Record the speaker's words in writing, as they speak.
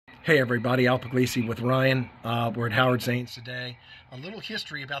Hey everybody, Al Puglisi with Ryan. We're at Howard Zane's today. A little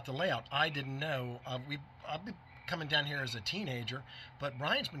history about the layout. I didn't know. I've been coming down here as a teenager, but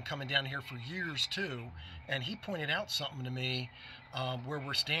Ryan's been coming down here for years too, and he pointed out something to me where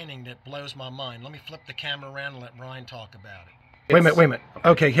we're standing that blows my mind. Let me flip the camera around and let Ryan talk about it. Wait a minute.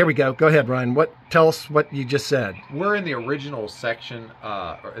 Okay, here we go. Go ahead, Ryan. Tell us what you just said. We're in the original section,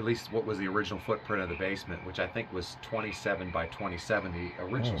 or at least what was the original footprint of the basement, which I think was 27 by 27. The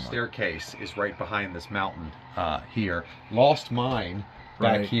original staircase is right behind this mountain here. Lost Mine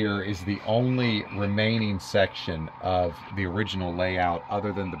back here is the only remaining section of the original layout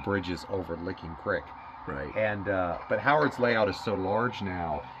other than the bridges over Licking Creek. Right. And but Howard's layout is so large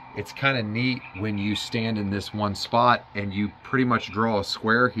now, it's kind of neat when you stand in this one spot and you pretty much draw a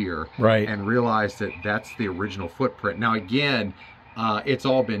square here, and realize that that's the original footprint. Now again, it's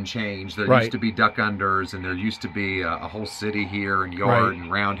all been changed. There used to be duck unders, and there used to be a whole city here, and yard and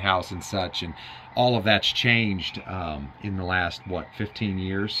roundhouse and such, and all of that's changed in the last, what, 15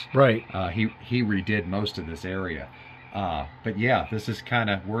 years? Right. He redid most of this area. But yeah, this is kind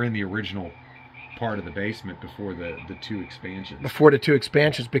of, we're in the original part of the basement before the two expansions. Before the two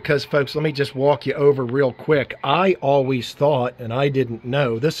expansions, because folks, let me just walk you over real quick. I always thought, and I didn't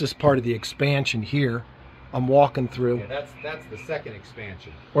know, this is part of the expansion here. I'm walking through. Yeah, that's the second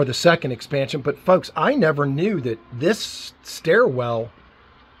expansion. Or the second expansion. But folks, I never knew that this stairwell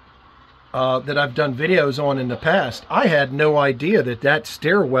that I've done videos on in the past, I had no idea that that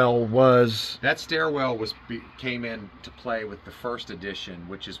stairwell was... That stairwell came into play with the first edition,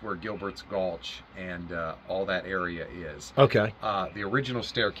 which is where Gilbert's Gulch and all that area is. Okay. The original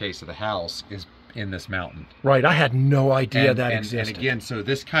staircase of the house is in this mountain. Right, I had no idea that existed. And again, so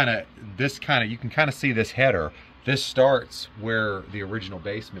this kind of, you can kind of see this header. This starts where the original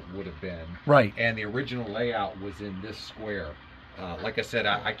basement would have been. Right. And the original layout was in this square. Like I said,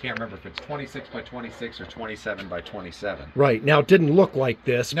 I can't remember if it's 26 by 26 or 27 by 27. Right. Now, it didn't look like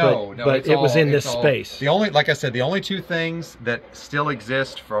this, but it was in this space. The only, like I said, the only two things that still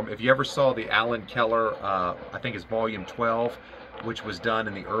exist from, if you ever saw the Alan Keller, I think it's volume 12, which was done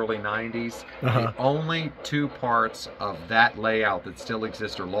in the early 90s, the only two parts of that layout that still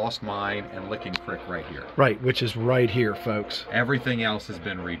exist are Lost Mine and Licking Creek right here. Right, which is right here, folks. Everything else has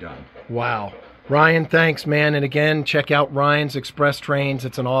been redone. Wow. Ryan, thanks, man. And again, check out Ryan's Express Trains.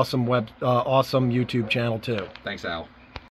 It's an awesome awesome YouTube channel too. Thanks, Al.